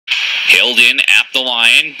Held in at the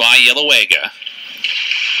line by Yellowega.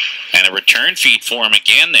 And a return feed for him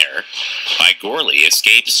again there by Gorley.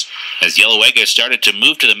 Escapes as Yellowega started to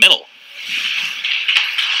move to the middle.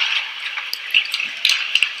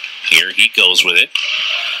 Here he goes with it.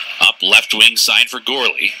 Up left wing side for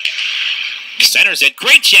Gorley. Centers it.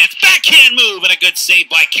 Great chance. Backhand move and a good save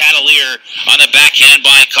by Cavalier on the backhand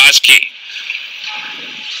by Koski.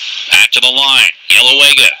 Back to the line.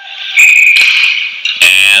 Yellowega.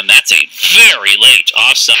 And that's a very late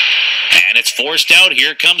offside. And it's forced out.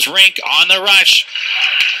 Here comes Rink on the rush.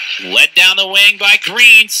 Led down the wing by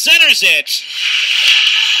Green. Centers it.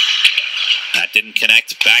 That didn't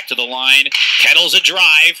connect. Back to the line. Kettles a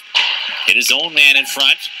drive. Hit his own man in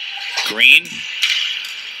front. Green.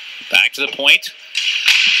 Back to the point.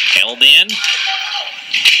 Held in.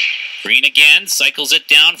 Green again. Cycles it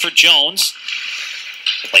down for Jones.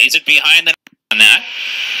 Plays it behind the on that.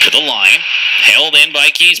 To the line. Held in by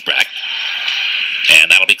Kiesbrecht.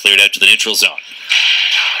 And that'll be cleared out to the neutral zone.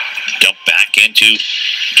 Dump back into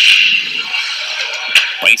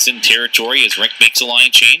Bison territory as Rink makes a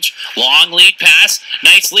line change. Long lead pass.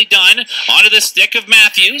 Nicely done. Onto the stick of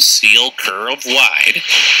Matthews. Seal curved wide.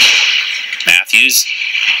 Matthews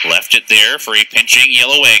left it there for a pinching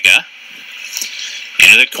Yellowega.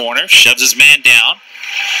 Into the corner. Shoves his man down.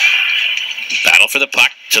 Battle for the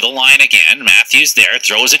puck. To the line again. Matthews there.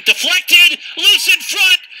 Throws it. Deflected. Loose in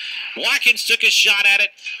front. Watkins took a shot at it.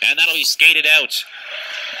 And that'll be skated out.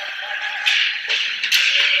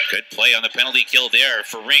 Good play on the penalty kill there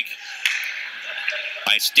for Rink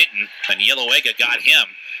by Stinton. And Yellowega got him.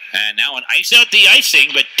 And now an ice out the icing,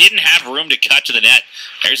 but didn't have room to cut to the net.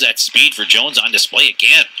 There's that speed for Jones on display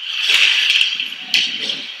again.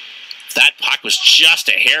 If that puck was just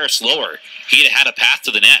a hair slower, he'd have had a path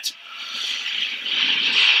to the net.